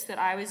relationships that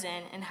I was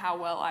in and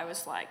how well I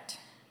was liked.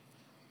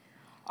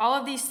 All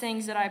of these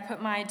things that I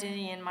put my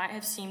identity in might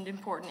have seemed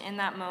important in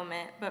that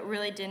moment, but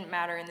really didn't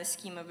matter in the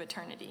scheme of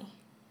eternity.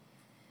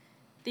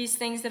 These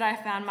things that I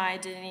found my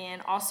identity in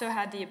also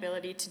had the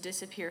ability to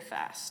disappear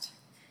fast.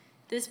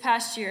 This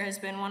past year has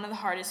been one of the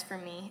hardest for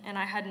me, and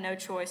I had no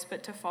choice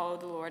but to follow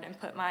the Lord and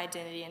put my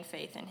identity and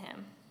faith in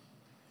Him.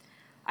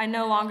 I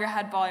no longer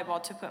had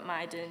volleyball to put my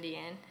identity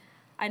in.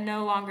 I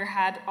no longer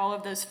had all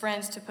of those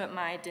friends to put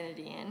my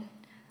identity in.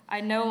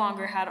 I no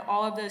longer had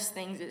all of those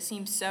things that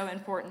seemed so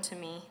important to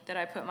me that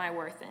I put my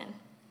worth in.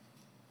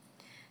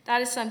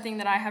 That is something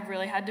that I have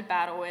really had to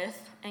battle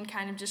with, and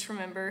kind of just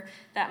remember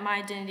that my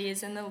identity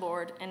is in the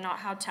Lord and not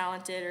how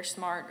talented or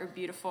smart or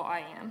beautiful I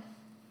am.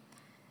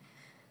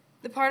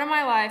 The part of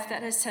my life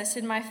that has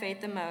tested my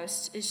faith the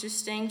most is just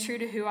staying true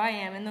to who I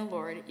am in the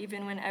Lord,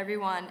 even when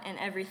everyone and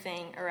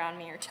everything around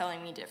me are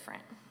telling me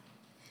different.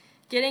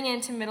 Getting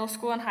into middle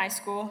school and high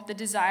school, the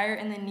desire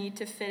and the need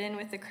to fit in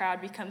with the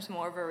crowd becomes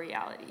more of a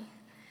reality.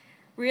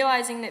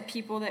 Realizing that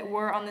people that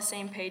were on the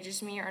same page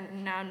as me are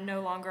now no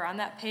longer on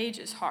that page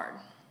is hard.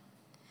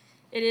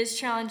 It is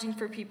challenging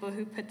for people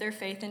who put their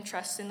faith and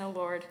trust in the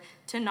Lord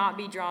to not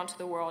be drawn to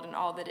the world and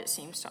all that it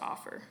seems to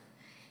offer.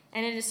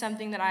 And it is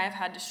something that I have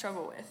had to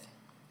struggle with.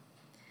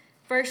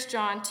 1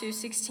 John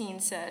 2:16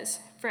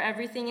 says, "For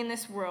everything in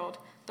this world,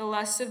 the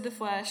lust of the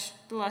flesh,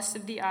 the lust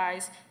of the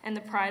eyes, and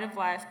the pride of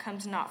life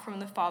comes not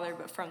from the Father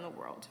but from the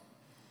world."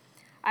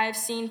 I have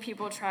seen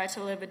people try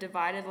to live a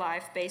divided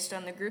life based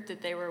on the group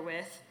that they were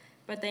with,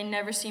 but they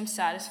never seemed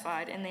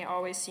satisfied and they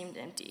always seemed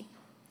empty.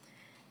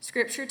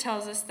 Scripture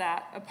tells us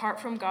that, apart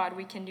from God,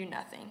 we can do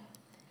nothing.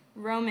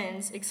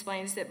 Romans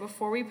explains that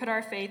before we put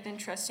our faith and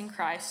trust in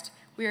Christ,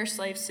 we are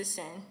slaves to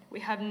sin. We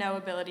have no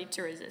ability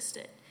to resist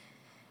it.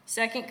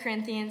 2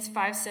 Corinthians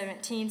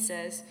 5:17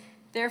 says,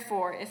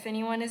 "Therefore, if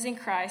anyone is in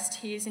Christ,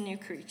 he is a new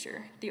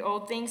creature. The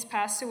old things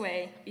passed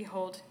away,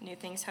 behold, new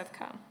things have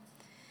come."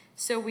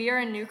 So we are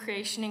a new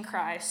creation in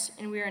Christ,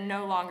 and we are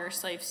no longer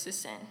slaves to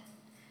sin.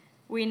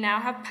 We now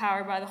have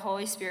power by the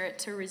Holy Spirit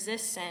to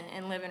resist sin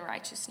and live in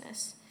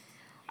righteousness.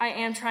 I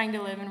am trying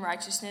to live in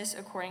righteousness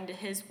according to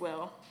His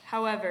will.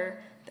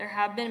 However, there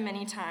have been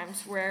many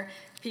times where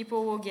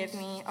people will give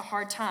me a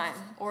hard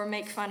time or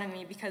make fun of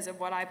me because of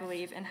what I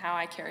believe and how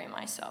I carry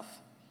myself.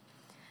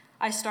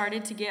 I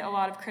started to get a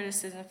lot of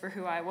criticism for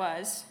who I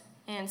was,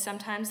 and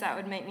sometimes that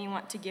would make me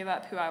want to give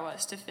up who I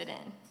was to fit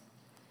in.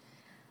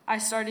 I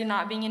started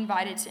not being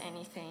invited to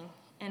anything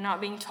and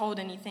not being told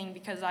anything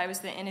because I was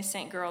the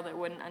innocent girl that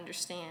wouldn't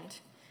understand.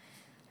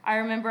 I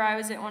remember I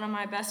was at one of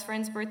my best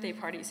friend's birthday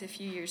parties a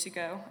few years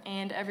ago,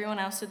 and everyone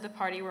else at the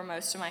party were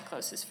most of my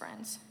closest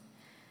friends.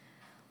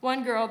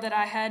 One girl that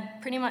I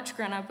had pretty much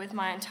grown up with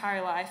my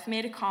entire life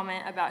made a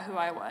comment about who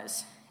I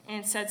was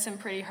and said some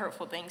pretty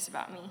hurtful things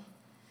about me.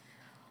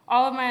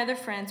 All of my other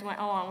friends went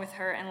along with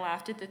her and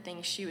laughed at the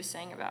things she was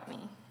saying about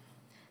me.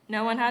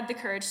 No one had the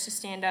courage to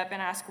stand up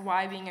and ask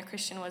why being a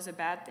Christian was a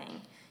bad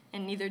thing,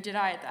 and neither did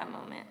I at that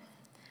moment.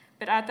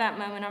 But at that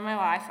moment of my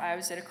life, I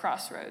was at a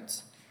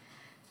crossroads.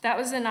 That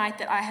was the night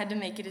that I had to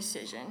make a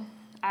decision.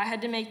 I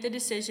had to make the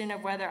decision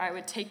of whether I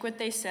would take what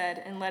they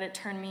said and let it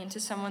turn me into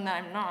someone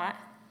that I'm not,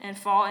 and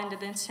fall into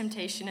this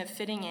temptation of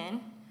fitting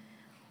in,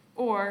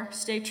 or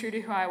stay true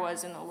to who I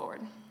was in the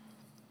Lord.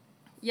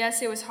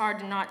 Yes, it was hard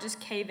to not just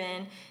cave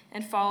in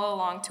and follow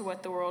along to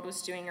what the world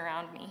was doing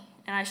around me,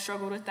 and I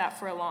struggled with that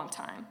for a long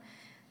time.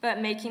 But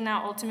making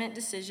that ultimate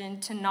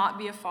decision to not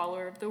be a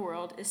follower of the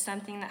world is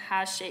something that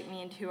has shaped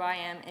me into who I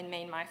am and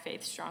made my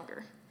faith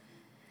stronger.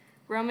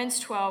 Romans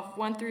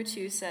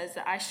 12:1-2 says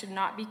that I should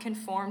not be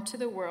conformed to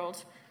the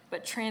world,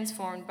 but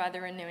transformed by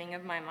the renewing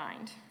of my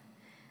mind.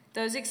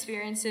 Those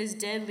experiences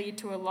did lead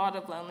to a lot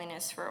of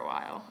loneliness for a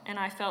while, and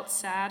I felt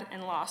sad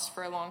and lost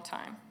for a long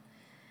time.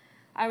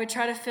 I would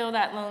try to fill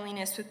that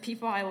loneliness with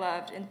people I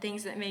loved and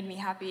things that made me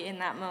happy in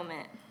that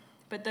moment,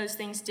 but those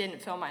things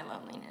didn't fill my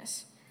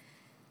loneliness.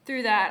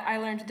 Through that, I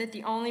learned that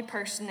the only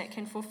person that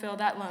can fulfill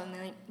that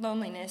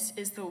loneliness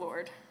is the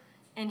Lord,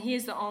 and He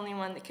is the only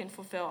one that can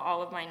fulfill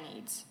all of my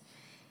needs.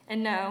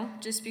 And no,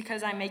 just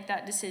because I make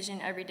that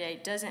decision every day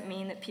doesn't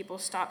mean that people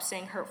stop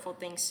saying hurtful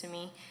things to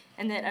me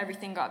and that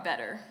everything got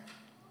better.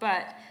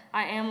 But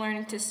I am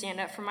learning to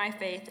stand up for my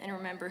faith and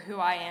remember who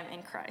I am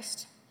in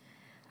Christ.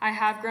 I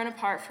have grown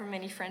apart from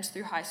many friends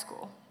through high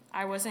school.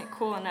 I wasn't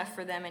cool enough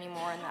for them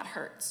anymore, and that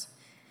hurts.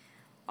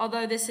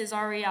 Although this is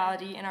our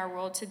reality in our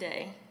world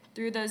today,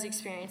 through those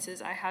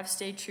experiences, I have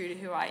stayed true to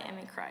who I am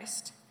in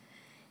Christ.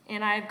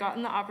 And I have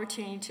gotten the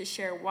opportunity to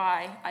share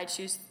why I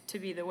choose to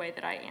be the way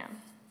that I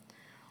am.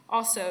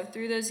 Also,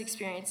 through those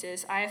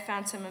experiences, I have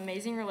found some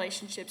amazing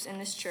relationships in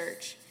this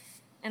church,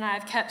 and I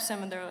have kept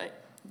some of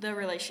the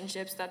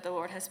relationships that the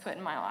Lord has put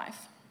in my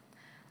life.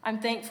 I'm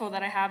thankful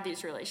that I have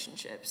these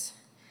relationships.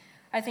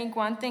 I think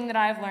one thing that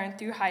I've learned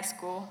through high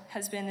school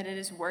has been that it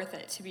is worth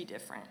it to be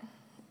different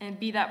and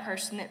be that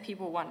person that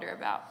people wonder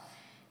about.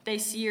 They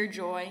see your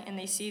joy and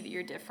they see that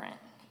you're different,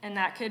 and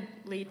that could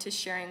lead to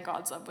sharing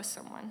God's love with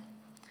someone.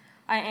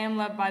 I am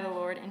loved by the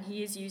Lord, and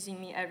He is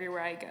using me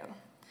everywhere I go.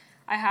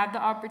 I have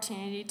the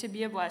opportunity to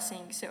be a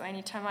blessing, so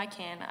anytime I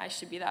can, I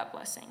should be that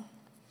blessing.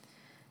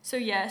 So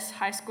yes,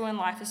 high school and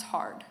life is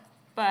hard,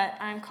 but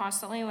I'm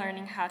constantly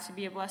learning how to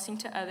be a blessing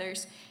to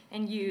others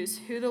and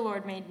use who the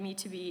Lord made me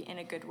to be in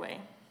a good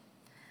way.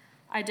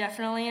 I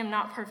definitely am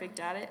not perfect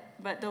at it,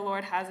 but the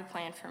Lord has a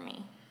plan for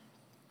me.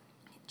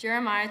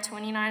 Jeremiah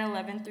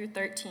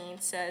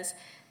 29:11-13 says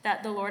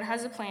that the Lord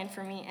has a plan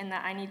for me and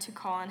that I need to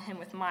call on Him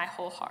with my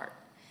whole heart.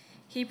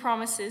 He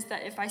promises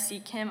that if I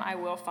seek Him, I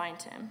will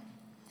find Him.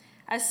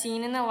 As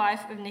seen in the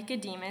life of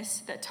Nicodemus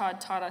that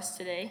Todd taught us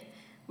today,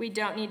 we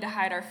don't need to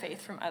hide our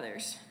faith from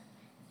others.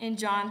 In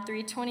John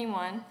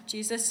 3:21,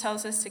 Jesus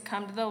tells us to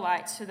come to the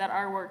light so that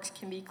our works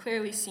can be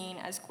clearly seen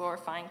as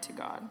glorifying to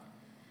God.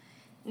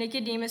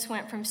 Nicodemus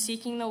went from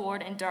seeking the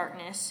Lord in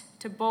darkness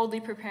to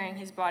boldly preparing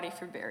his body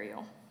for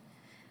burial.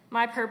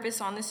 My purpose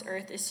on this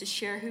earth is to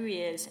share who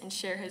he is and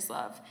share his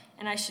love,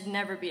 and I should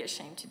never be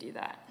ashamed to do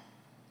that.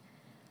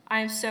 I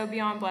am so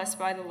beyond blessed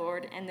by the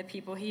Lord and the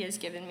people he has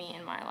given me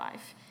in my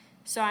life,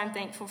 so I am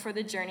thankful for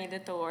the journey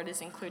that the Lord is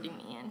including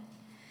me in.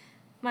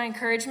 My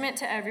encouragement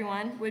to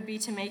everyone would be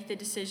to make the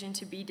decision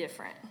to be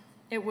different.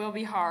 It will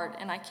be hard,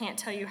 and I can't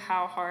tell you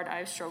how hard I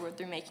have struggled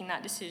through making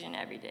that decision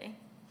every day.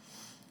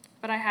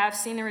 But I have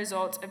seen the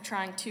results of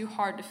trying too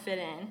hard to fit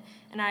in,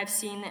 and I have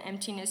seen the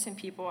emptiness in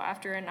people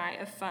after a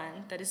night of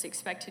fun that is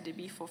expected to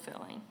be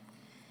fulfilling.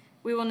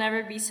 We will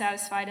never be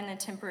satisfied in the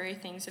temporary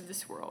things of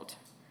this world.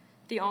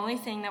 The only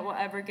thing that will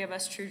ever give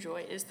us true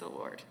joy is the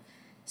Lord.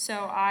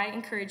 So I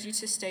encourage you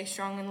to stay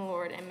strong in the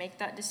Lord and make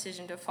that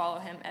decision to follow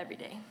him every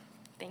day.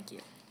 Thank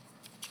you.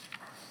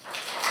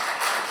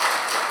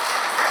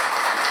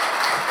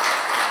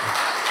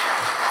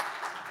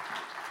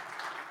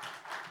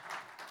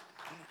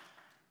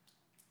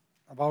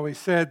 I've always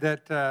said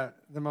that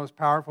the most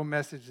powerful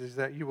messages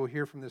that you will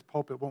hear from this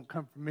pulpit won't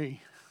come from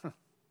me.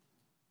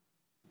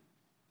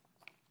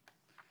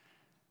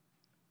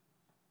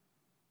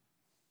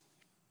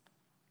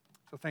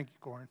 So thank you,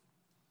 Corin,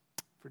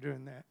 for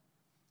doing that.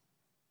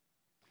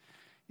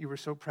 You were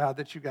so proud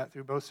that you got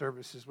through both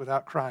services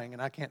without crying,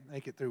 and I can't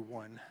make it through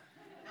one.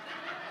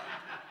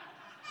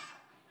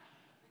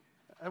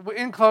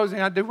 In closing,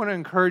 I do want to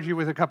encourage you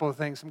with a couple of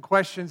things, some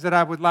questions that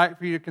I would like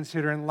for you to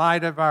consider in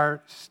light of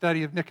our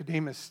study of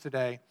Nicodemus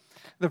today.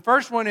 The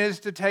first one is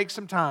to take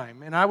some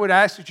time, and I would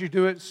ask that you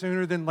do it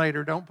sooner than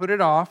later. Don't put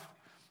it off.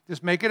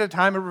 Just make it a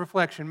time of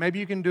reflection. Maybe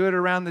you can do it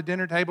around the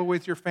dinner table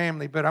with your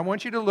family, but I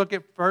want you to look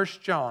at 1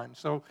 John.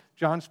 So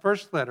John's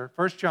first letter,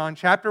 1 John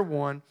chapter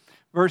 1,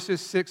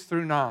 verses 6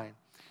 through 9.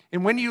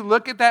 And when you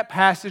look at that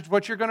passage,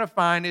 what you're going to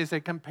find is a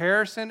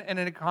comparison and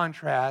a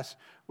contrast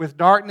with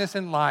darkness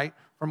and light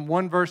from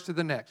one verse to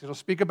the next. It'll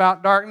speak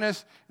about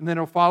darkness, and then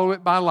it'll follow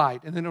it by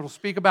light. And then it'll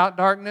speak about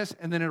darkness,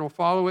 and then it'll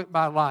follow it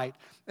by light.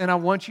 And I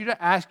want you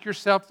to ask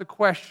yourself the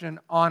question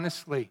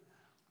honestly,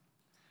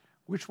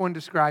 which one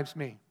describes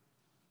me?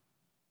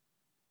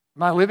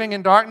 Am I living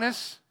in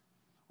darkness,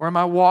 or am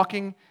I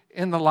walking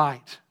in the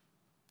light?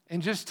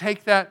 And just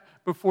take that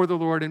before the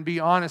Lord and be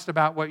honest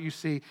about what you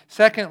see.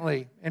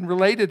 Secondly, and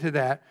related to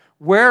that,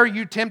 where are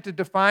you tempted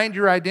to find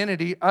your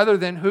identity other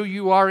than who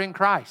you are in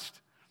Christ?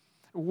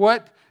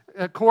 What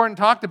Corin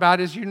talked about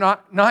is you're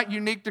not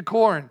unique to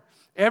Corin.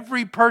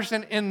 Every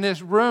person in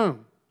this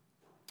room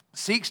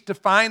seeks to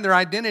find their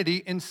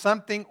identity in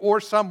something or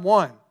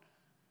someone.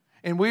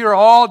 And we are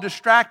all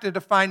distracted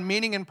to find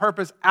meaning and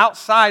purpose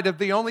outside of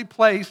the only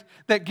place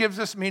that gives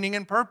us meaning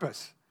and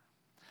purpose.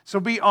 So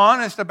be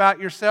honest about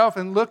yourself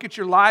and look at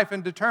your life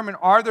and determine,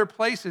 are there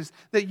places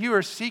that you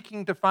are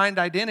seeking to find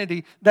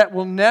identity that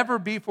will never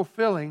be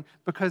fulfilling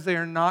because they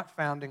are not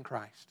found in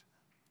Christ?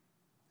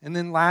 And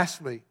then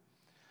lastly,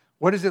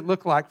 what does it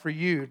look like for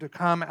you to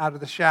come out of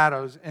the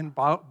shadows and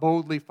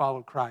boldly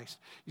follow Christ?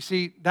 You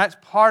see, that's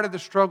part of the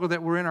struggle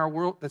that we're in our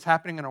world, that's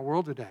happening in our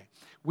world today.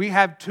 We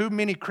have too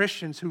many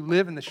Christians who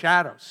live in the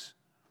shadows,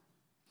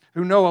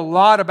 who know a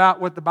lot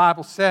about what the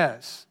Bible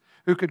says,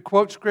 who could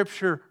quote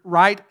Scripture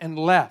right and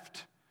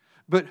left,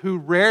 but who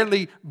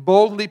rarely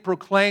boldly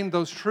proclaim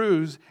those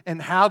truths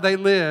and how they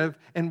live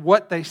and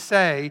what they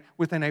say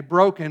within a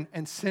broken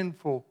and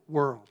sinful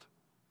world.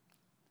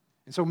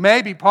 And so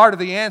maybe part of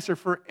the answer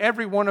for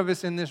every one of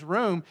us in this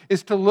room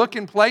is to look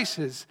in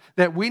places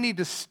that we need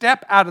to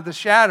step out of the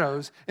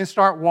shadows and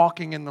start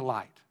walking in the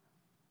light.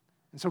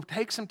 And so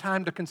take some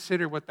time to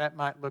consider what that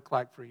might look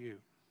like for you.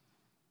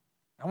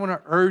 I want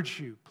to urge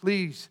you,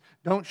 please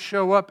don't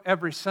show up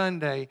every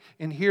Sunday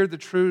and hear the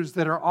truths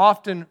that are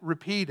often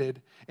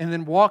repeated and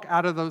then walk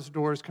out of those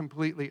doors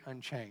completely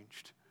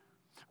unchanged.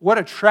 What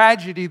a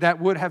tragedy that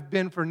would have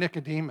been for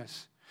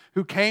Nicodemus,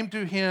 who came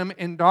to him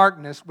in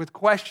darkness with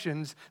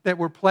questions that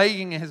were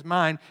plaguing his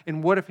mind,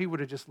 and what if he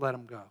would have just let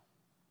him go?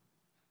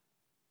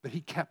 But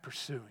he kept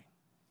pursuing.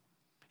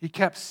 He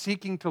kept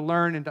seeking to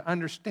learn and to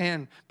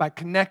understand by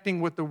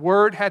connecting what the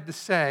Word had to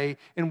say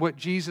and what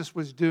Jesus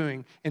was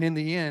doing. And in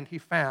the end, he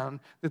found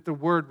that the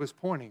Word was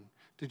pointing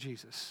to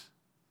Jesus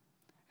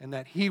and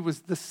that He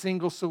was the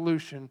single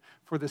solution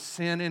for the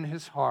sin in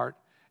his heart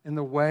and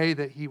the way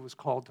that he was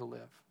called to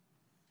live.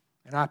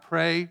 And I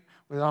pray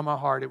with all my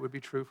heart it would be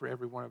true for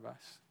every one of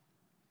us.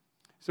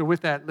 So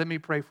with that, let me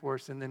pray for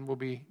us and then we'll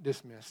be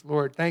dismissed.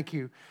 Lord, thank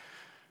you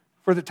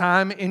for the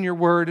time in your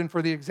Word and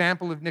for the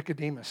example of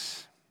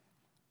Nicodemus.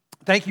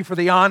 Thank you for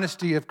the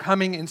honesty of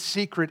coming in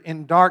secret,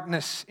 in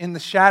darkness, in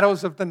the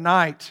shadows of the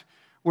night,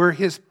 where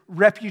his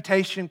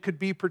reputation could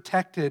be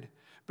protected,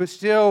 but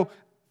still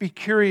be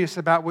curious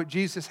about what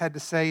Jesus had to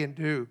say and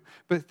do.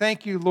 But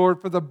thank you, Lord,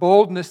 for the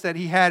boldness that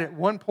he had at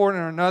one point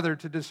or another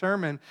to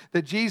discern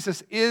that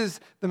Jesus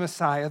is the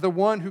Messiah, the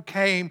one who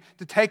came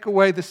to take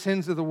away the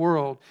sins of the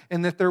world,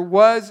 and that there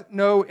was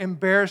no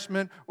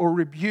embarrassment or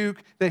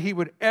rebuke that he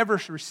would ever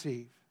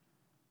receive.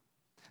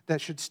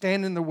 that should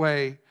stand in the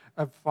way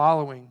of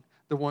following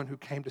the one who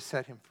came to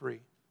set him free.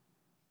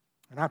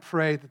 And I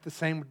pray that the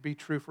same would be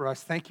true for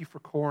us. Thank you for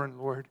Corin,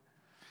 Lord.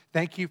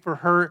 Thank you for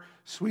her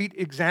sweet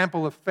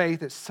example of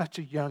faith at such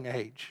a young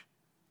age.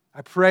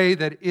 I pray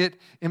that it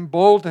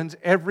emboldens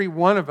every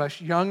one of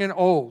us, young and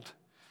old,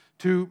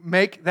 to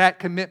make that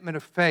commitment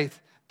of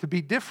faith to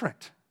be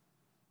different.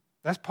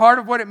 That's part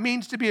of what it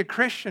means to be a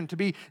Christian, to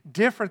be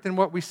different than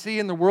what we see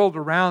in the world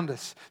around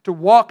us, to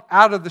walk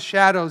out of the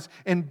shadows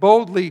and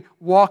boldly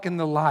walk in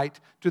the light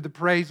to the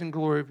praise and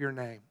glory of your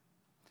name.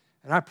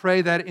 And I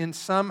pray that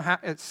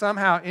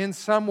somehow, in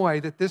some way,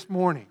 that this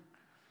morning,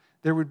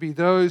 there would be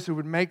those who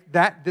would make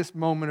that this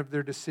moment of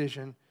their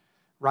decision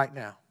right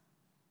now,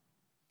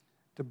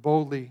 to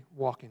boldly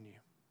walk in you,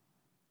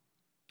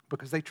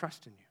 because they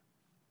trust in you.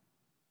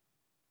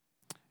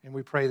 And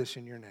we pray this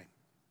in your name.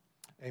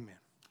 Amen.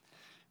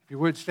 If you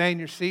would, stay in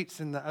your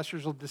seats, and the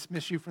ushers will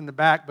dismiss you from the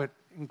back, but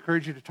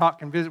encourage you to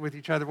talk and visit with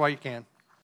each other while you can.